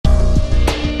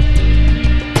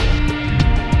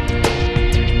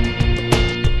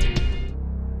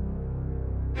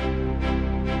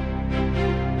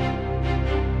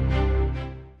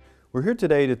We're here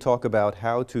today to talk about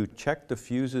how to check the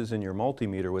fuses in your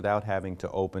multimeter without having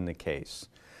to open the case.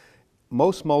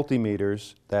 Most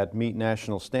multimeters that meet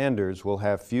national standards will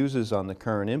have fuses on the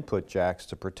current input jacks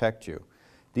to protect you.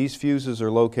 These fuses are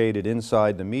located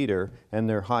inside the meter, and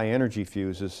they're high energy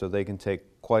fuses, so they can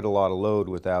take quite a lot of load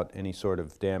without any sort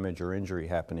of damage or injury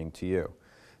happening to you.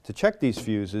 To check these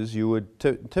fuses, you would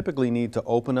typically need to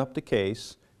open up the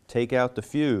case, take out the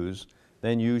fuse,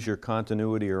 then use your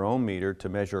continuity or ohm meter to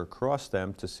measure across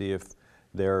them to see if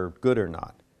they're good or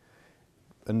not.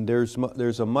 And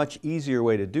there's a much easier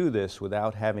way to do this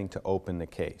without having to open the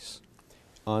case.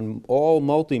 On all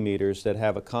multimeters that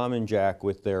have a common jack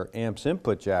with their amps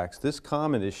input jacks, this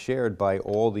common is shared by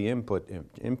all the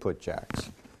input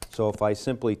jacks. So if I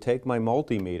simply take my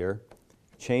multimeter,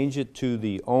 change it to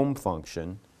the ohm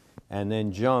function, and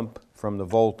then jump from the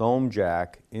volt ohm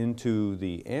jack into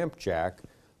the amp jack,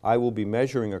 I will be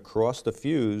measuring across the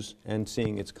fuse and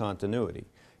seeing its continuity.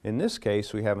 In this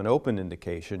case, we have an open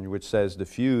indication which says the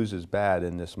fuse is bad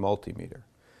in this multimeter.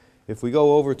 If we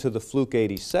go over to the Fluke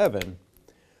 87,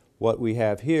 what we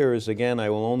have here is, again, I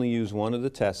will only use one of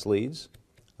the test leads.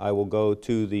 I will go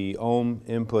to the ohm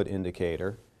input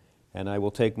indicator, and I will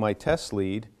take my test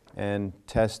lead and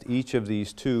test each of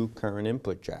these two current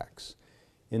input jacks.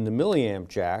 In the milliamp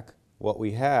jack, what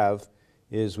we have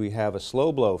is we have a slow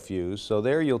blow fuse, so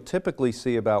there you'll typically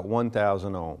see about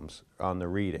 1,000 ohms on the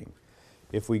reading.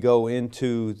 If we go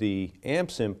into the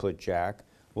amps input jack,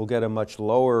 we'll get a much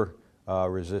lower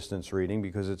resistance reading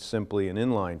because it's simply an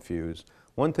inline fuse.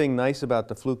 One thing nice about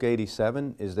the Fluke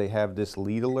 87 is they have this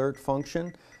lead alert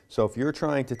function, so if you're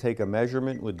trying to take a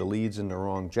measurement with the leads in the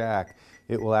wrong jack,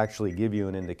 it will actually give you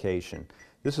an indication.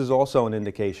 This is also an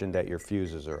indication that your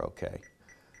fuses are okay.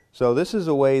 So this is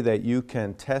a way that you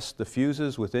can test the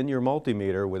fuses within your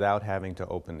multimeter without having to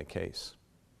open the case.